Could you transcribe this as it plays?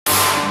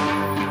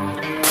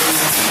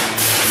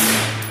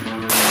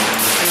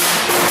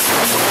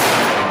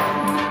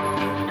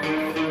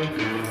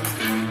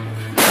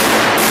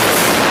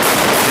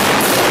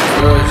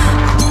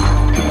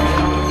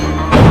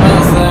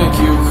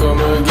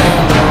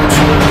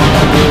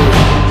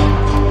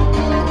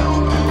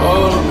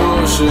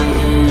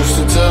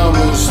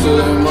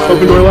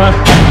Open door left.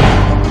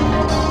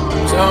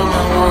 Tell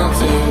me one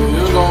thing,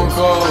 you gon'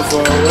 call if I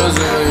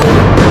wasn't here.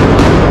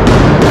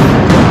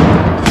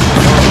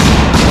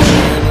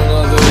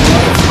 Another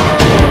life, my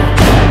love.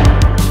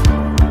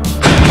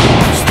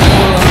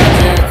 Still I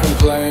can't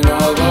complain,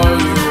 although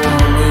you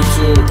want me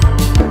to.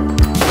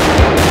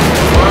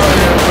 Why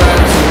you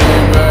back to me,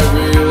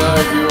 baby,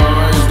 like you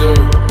always do?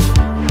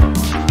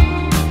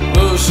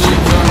 Lucy,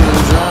 come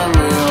and join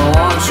me, I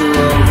want you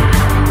over.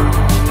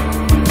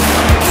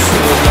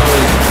 Still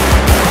does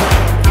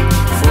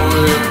for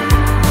you.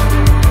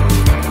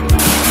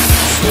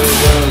 Still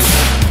does.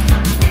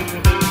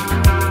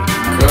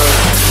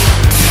 Cause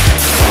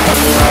I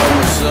mean, all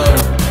of a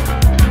sudden,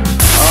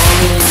 I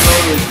don't even know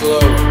the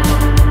club.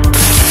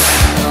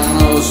 And I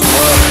know it's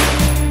love,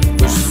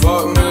 but she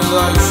fuck me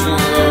like she in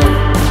love.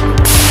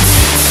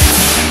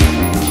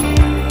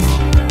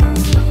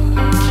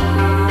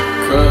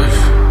 Cause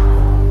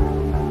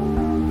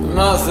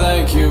no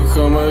thank you,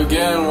 come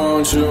again,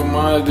 won't you,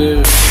 my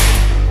dear?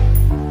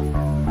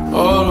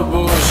 All the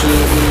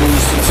bullshit you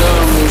used to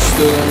tell me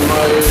still in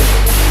my ear.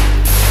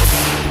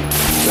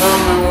 Tell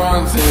me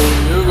one thing,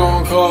 you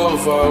gon' call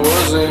if I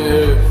wasn't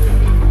here.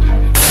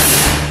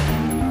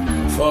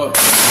 Fuck,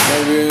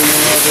 maybe in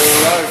another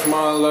life,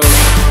 my love.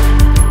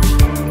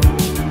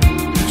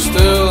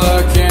 Still I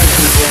can't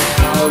complain,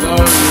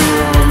 although